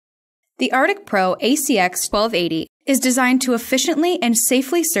The Arctic Pro ACX1280 is designed to efficiently and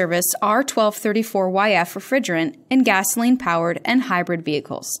safely service R1234YF refrigerant in gasoline-powered and hybrid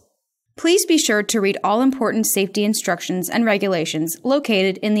vehicles. Please be sure to read all important safety instructions and regulations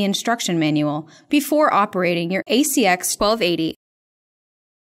located in the instruction manual before operating your ACX1280.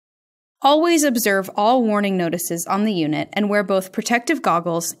 Always observe all warning notices on the unit and wear both protective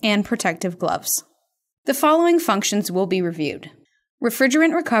goggles and protective gloves. The following functions will be reviewed: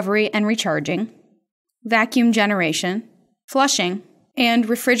 refrigerant recovery and recharging, vacuum generation, flushing, and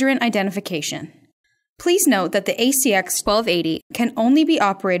refrigerant identification. Please note that the ACX1280 can only be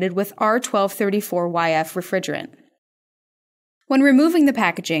operated with R1234YF refrigerant. When removing the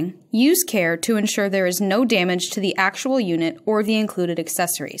packaging, use care to ensure there is no damage to the actual unit or the included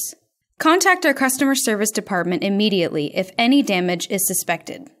accessories. Contact our customer service department immediately if any damage is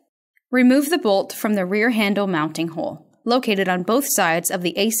suspected. Remove the bolt from the rear handle mounting hole, located on both sides of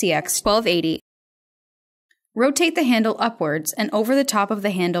the ACX1280. Rotate the handle upwards and over the top of the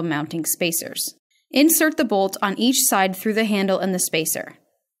handle mounting spacers. Insert the bolt on each side through the handle and the spacer.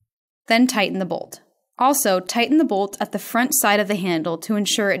 Then tighten the bolt. Also, tighten the bolt at the front side of the handle to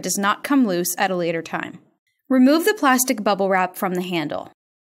ensure it does not come loose at a later time. Remove the plastic bubble wrap from the handle.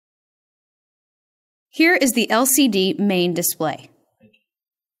 Here is the LCD main display.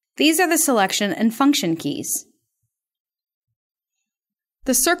 These are the selection and function keys.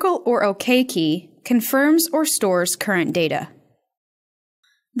 The circle or OK key confirms or stores current data.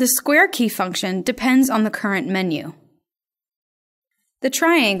 The square key function depends on the current menu. The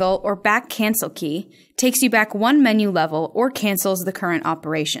triangle or back cancel key takes you back one menu level or cancels the current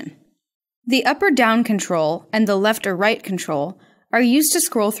operation. The up or down control and the left or right control are used to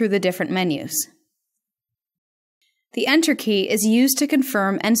scroll through the different menus. The Enter key is used to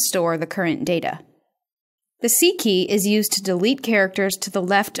confirm and store the current data. The C key is used to delete characters to the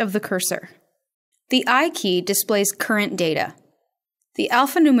left of the cursor. The I key displays current data. The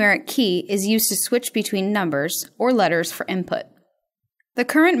alphanumeric key is used to switch between numbers or letters for input. The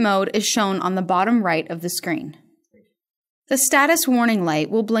current mode is shown on the bottom right of the screen. The status warning light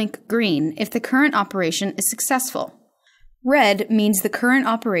will blink green if the current operation is successful. Red means the current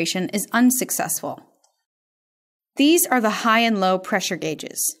operation is unsuccessful. These are the high and low pressure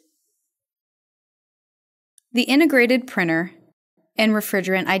gauges, the integrated printer, and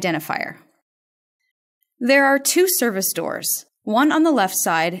refrigerant identifier. There are two service doors, one on the left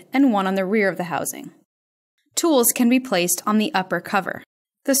side and one on the rear of the housing. Tools can be placed on the upper cover.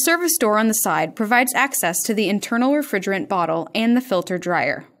 The service door on the side provides access to the internal refrigerant bottle and the filter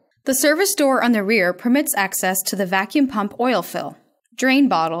dryer. The service door on the rear permits access to the vacuum pump oil fill, drain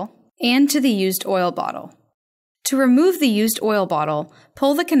bottle, and to the used oil bottle. To remove the used oil bottle,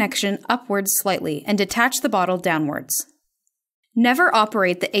 pull the connection upwards slightly and detach the bottle downwards. Never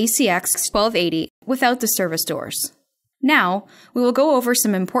operate the ACX1280 without the service doors. Now, we will go over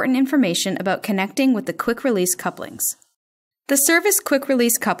some important information about connecting with the quick-release couplings. The service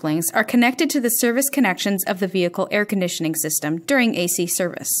quick-release couplings are connected to the service connections of the vehicle air conditioning system during AC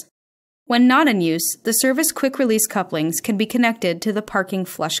service. When not in use, the service quick-release couplings can be connected to the parking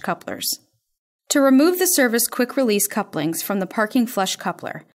flush couplers. To remove the service quick-release couplings from the parking flush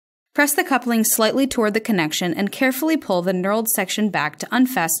coupler, press the coupling slightly toward the connection and carefully pull the knurled section back to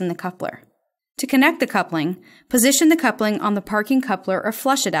unfasten the coupler. To connect the coupling, position the coupling on the parking coupler or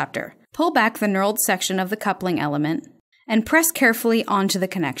flush adapter, pull back the knurled section of the coupling element, and press carefully onto the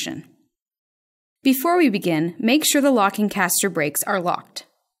connection. Before we begin, make sure the locking caster brakes are locked.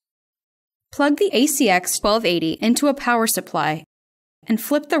 Plug the ACX1280 into a power supply and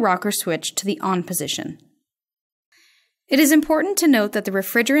flip the rocker switch to the on position. It is important to note that the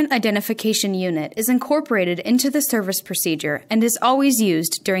refrigerant identification unit is incorporated into the service procedure and is always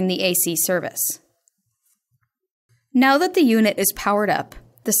used during the AC service. Now that the unit is powered up,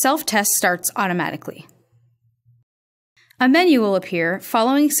 the self-test starts automatically. A menu will appear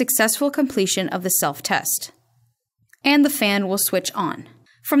following successful completion of the self-test, and the fan will switch on.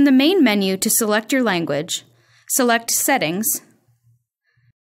 From the main menu to select your language, select Settings,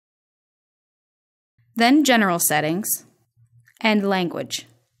 then General Settings, and Language.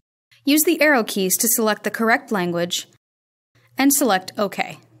 Use the arrow keys to select the correct language, and select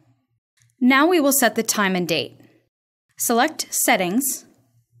OK. Now we will set the time and date. Select Settings,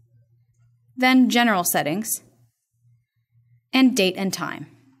 then General Settings, and Date and Time.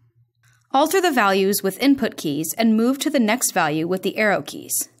 Alter the values with input keys and move to the next value with the arrow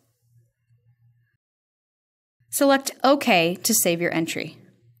keys. Select OK to save your entry.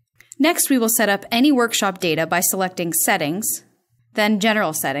 Next, we will set up any workshop data by selecting Settings, then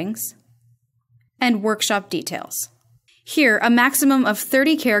General Settings, and Workshop Details. Here, a maximum of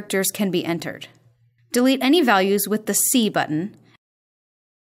 30 characters can be entered. Delete any values with the C button,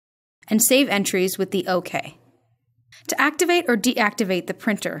 and save entries with the OK. To activate or deactivate the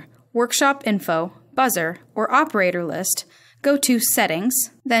printer, workshop info, buzzer, or operator list, go to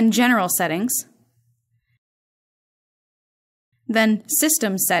Settings, then General Settings, then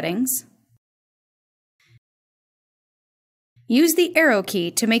System Settings. Use the arrow key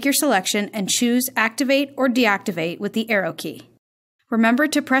to make your selection and choose Activate or Deactivate with the arrow key. Remember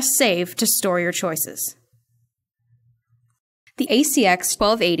to press Save to store your choices. The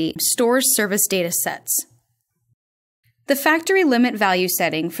ACX1280 stores service data sets. The factory limit value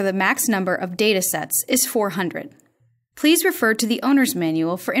setting for the max number of data sets is 400. Please refer to the owner's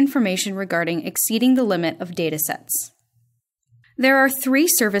manual for information regarding exceeding the limit of data sets. There are 3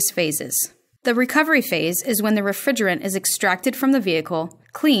 service phases. The recovery phase is when the refrigerant is extracted from the vehicle,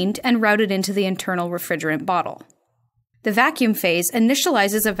 cleaned, and routed into the internal refrigerant bottle. The vacuum phase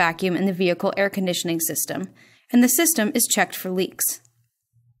initializes a vacuum in the vehicle air conditioning system, and the system is checked for leaks.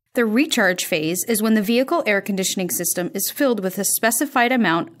 The recharge phase is when the vehicle air conditioning system is filled with a specified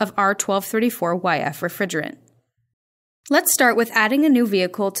amount of R1234YF refrigerant. Let's start with adding a new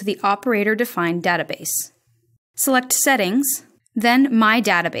vehicle to the operator-defined database. Select Settings, then My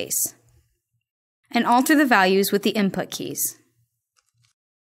Database, and alter the values with the input keys.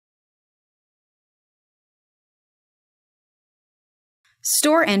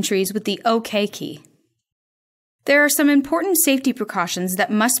 Store entries with the OK key. There are some important safety precautions that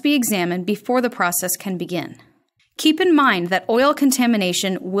must be examined before the process can begin. Keep in mind that oil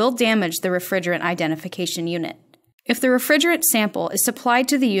contamination will damage the refrigerant identification unit. If the refrigerant sample is supplied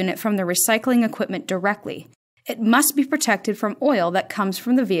to the unit from the recycling equipment directly, it must be protected from oil that comes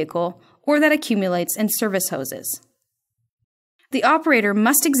from the vehicle or that accumulates in service hoses. The operator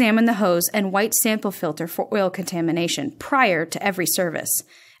must examine the hose and white sample filter for oil contamination prior to every service,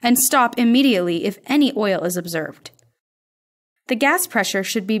 and stop immediately if any oil is observed. The gas pressure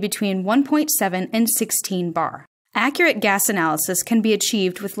should be between 1.7 and 16 bar. Accurate gas analysis can be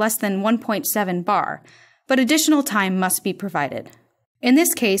achieved with less than 1.7 bar, but additional time must be provided. In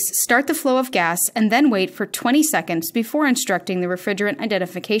this case, start the flow of gas and then wait for 20 seconds before instructing the refrigerant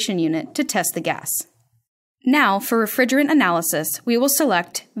identification unit to test the gas. Now, for refrigerant analysis, we will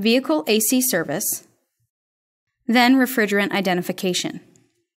select Vehicle AC Service, then Refrigerant Identification.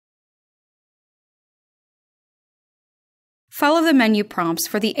 Follow the menu prompts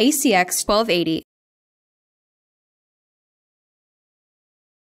for the ACX1280 .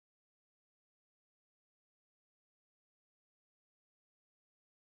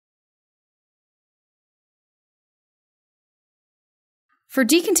 For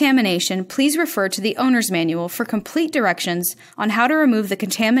decontamination, please refer to the owner's manual for complete directions on how to remove the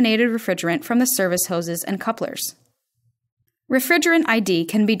contaminated refrigerant from the service hoses and couplers. Refrigerant ID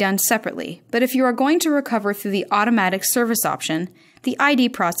can be done separately, but if you are going to recover through the automatic service option, the ID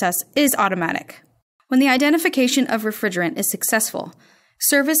process is automatic. When the identification of refrigerant is successful,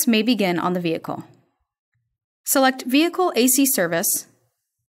 service may begin on the vehicle. Select Vehicle AC Service,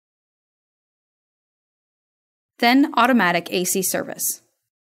 then Automatic AC Service.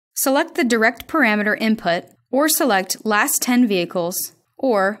 Select the direct parameter input or select Last 10 Vehicles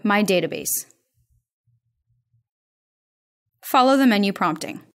or My Database. Follow the menu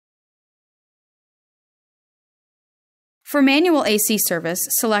prompting. For manual AC service,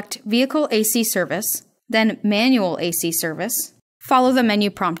 select Vehicle AC Service, then Manual AC Service. Follow the menu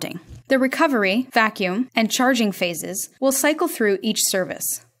prompting. The recovery, vacuum, and charging phases will cycle through each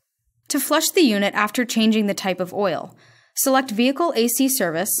service. To flush the unit after changing the type of oil, select Vehicle AC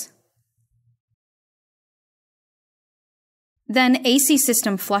Service, then AC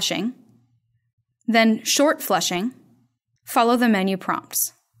System Flushing, then Short Flushing. Follow the menu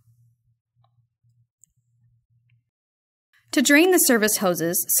prompts. To drain the service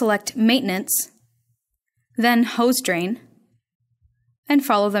hoses, select Maintenance, then Hose Drain, and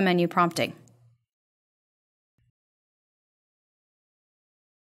follow the menu prompting.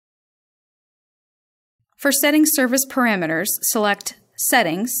 For setting service parameters, select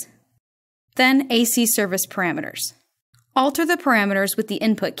Settings, then AC Service Parameters. Alter the parameters with the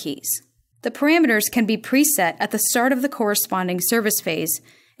input keys. The parameters can be preset at the start of the corresponding service phase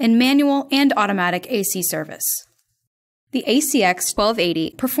in manual and automatic AC service. The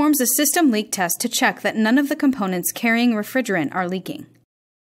ACX1280 performs a system leak test to check that none of the components carrying refrigerant are leaking.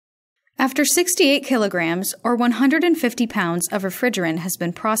 After 68 kilograms or 150 pounds of refrigerant has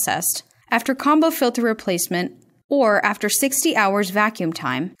been processed, after combo filter replacement, or after 60 hours vacuum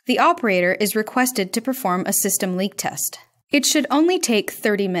time, the operator is requested to perform a system leak test. It should only take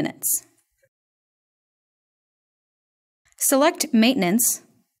 30 minutes. Select Maintenance,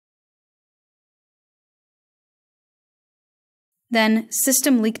 then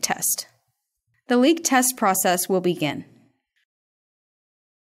System Leak Test. The leak test process will begin.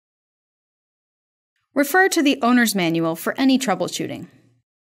 Refer to the owner's manual for any troubleshooting.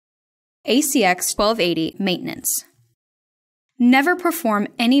 ACX1280 Maintenance. Never perform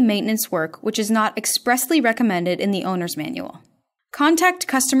any maintenance work which is not expressly recommended in the owner's manual. Contact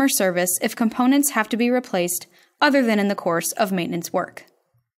customer service if components have to be replaced other than in the course of maintenance work.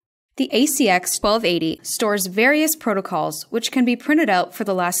 The ACX1280 stores various protocols which can be printed out for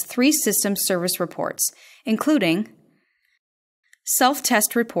the last 3 system service reports, including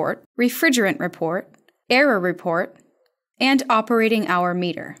Self-Test Report, Refrigerant Report, Error Report, and Operating Hour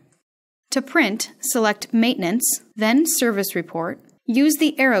Meter. To print, select Maintenance, then Service Report. Use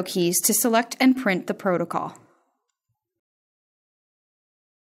the arrow keys to select and print the protocol.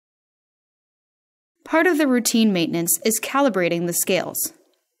 Part of the routine maintenance is calibrating the scales.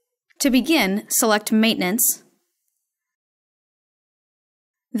 To begin, select Maintenance,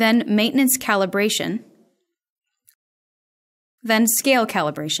 then Maintenance Calibration, then Scale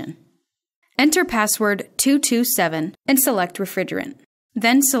Calibration. Enter password 227 and select Refrigerant.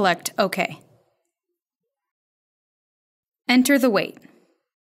 Then select OK. Enter the weight.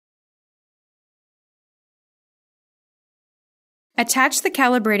 Attach the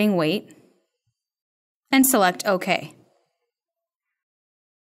calibrating weight and select OK.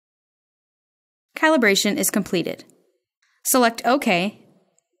 Calibration is completed. Select OK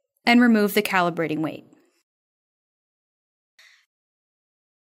and remove the calibrating weight.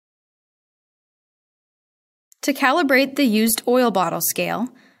 To calibrate the used oil bottle scale,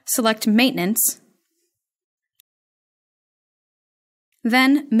 select Maintenance,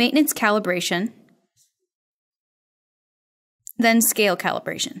 then Maintenance Calibration, then Scale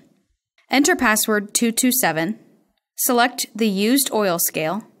Calibration. Enter password 227, select the used oil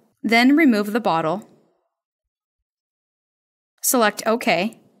scale, then remove the bottle, select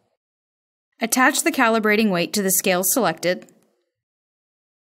OK, attach the calibrating weight to the scale selected,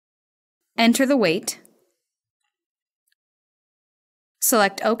 enter the weight,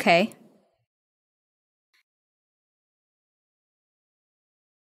 select OK,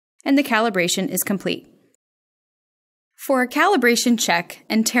 and the calibration is complete. For a calibration check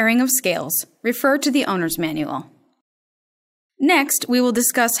and tearing of scales, refer to the owner's manual. Next, we will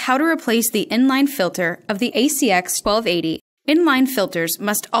discuss how to replace the inline filter of the ACX1280. Inline filters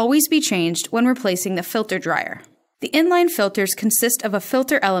must always be changed when replacing the filter dryer. The inline filters consist of a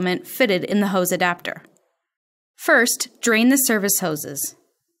filter element fitted in the hose adapter. First, drain the service hoses.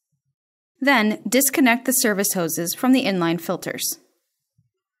 Then, disconnect the service hoses from the inline filters.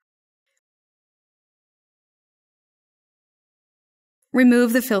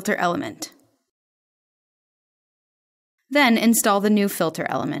 Remove the filter element. Then, install the new filter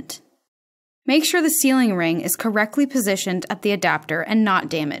element. Make sure the sealing ring is correctly positioned at the adapter and not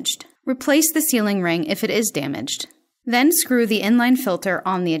damaged. Replace the sealing ring if it is damaged. Then, screw the inline filter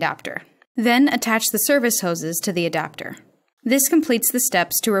on the adapter. Then attach the service hoses to the adapter. This completes the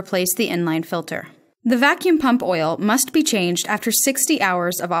steps to replace the inline filter. The vacuum pump oil must be changed after 60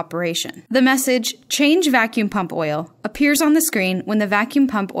 hours of operation. The message, "Change vacuum pump oil," appears on the screen when the vacuum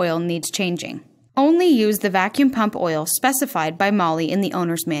pump oil needs changing. Only use the vacuum pump oil specified by MAHLE in the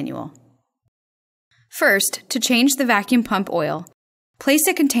owner's manual. First, to change the vacuum pump oil, place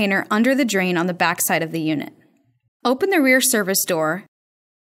a container under the drain on the back side of the unit. Open the rear service door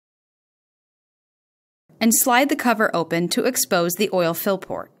and slide the cover open to expose the oil fill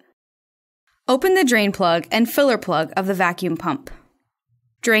port. Open the drain plug and filler plug of the vacuum pump.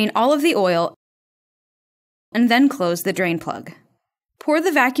 Drain all of the oil and then close the drain plug. Pour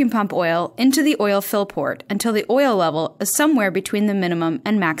the vacuum pump oil into the oil fill port until the oil level is somewhere between the minimum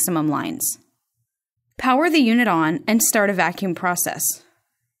and maximum lines. Power the unit on and start a vacuum process.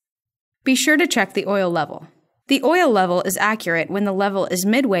 Be sure to check the oil level. The oil level is accurate when the level is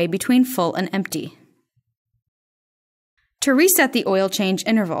midway between full and empty. To reset the oil change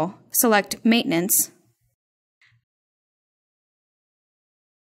interval, select Maintenance,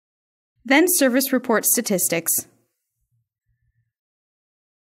 then Service Report Statistics,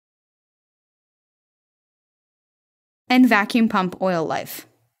 and Vacuum Pump Oil Life.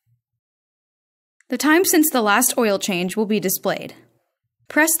 The time since the last oil change will be displayed.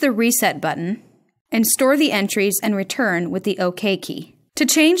 Press the Reset button and store the entries and return with the OK key. To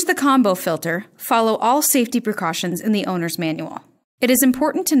change the combo filter, follow all safety precautions in the owner's manual. It is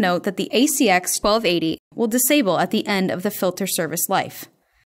important to note that the ACX1280 will disable at the end of the filter service life.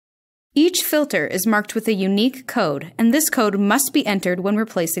 Each filter is marked with a unique code, and this code must be entered when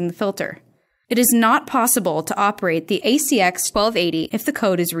replacing the filter. It is not possible to operate the ACX1280 if the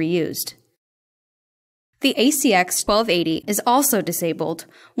code is reused. The ACX1280 is also disabled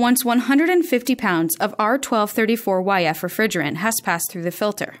once 150 pounds of R1234YF refrigerant has passed through the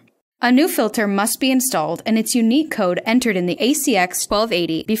filter. A new filter must be installed and its unique code entered in the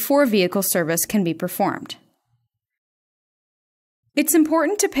ACX1280 before vehicle service can be performed. It's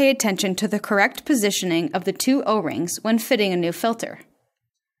important to pay attention to the correct positioning of the two O-rings when fitting a new filter.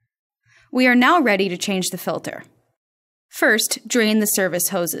 We are now ready to change the filter. First, drain the service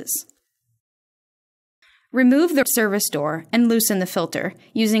hoses. Remove the service door and loosen the filter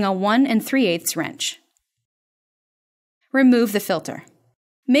using a 1 3/8 wrench. Remove the filter.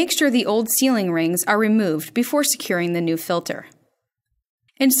 Make sure the old sealing rings are removed before securing the new filter.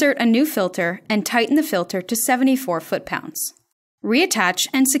 Insert a new filter and tighten the filter to 74 foot-pounds. Reattach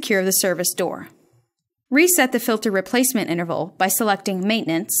and secure the service door. Reset the filter replacement interval by selecting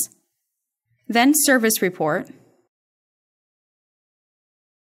Maintenance, then Service Report,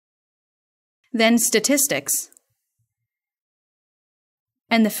 then Statistics,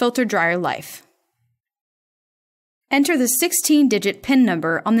 and the filter dryer life. Enter the 16-digit PIN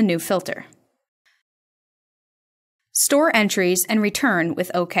number on the new filter. Store entries and return with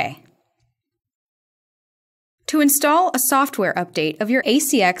OK. To install a software update of your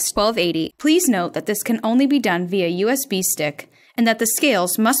ACX1280, please note that this can only be done via USB stick and that the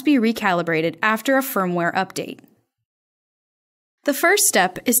scales must be recalibrated after a firmware update. The first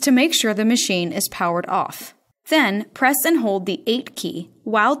step is to make sure the machine is powered off. Then, press and hold the 8 key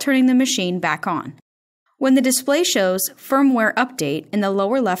while turning the machine back on. When the display shows Firmware Update in the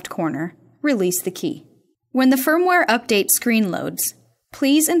lower left corner, release the key. When the Firmware Update screen loads,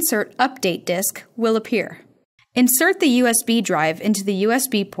 please insert Update Disk will appear. Insert the USB drive into the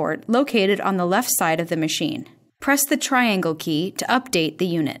USB port located on the left side of the machine. Press the triangle key to update the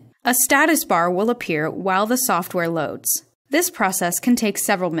unit. A status bar will appear while the software loads. This process can take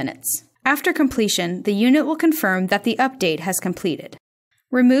several minutes. After completion, the unit will confirm that the update has completed.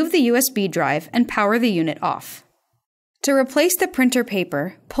 Remove the USB drive and power the unit off. To replace the printer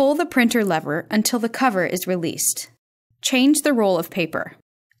paper, pull the printer lever until the cover is released. Change the roll of paper.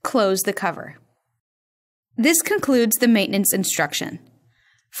 Close the cover. This concludes the maintenance instruction.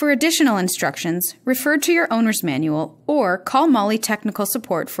 For additional instructions, refer to your owner's manual or call MAHLE Technical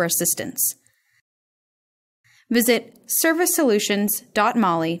Support for assistance. Visit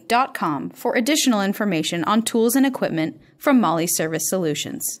servicesolutions.mahle.com for additional information on tools and equipment from MAHLE Service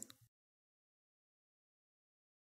Solutions.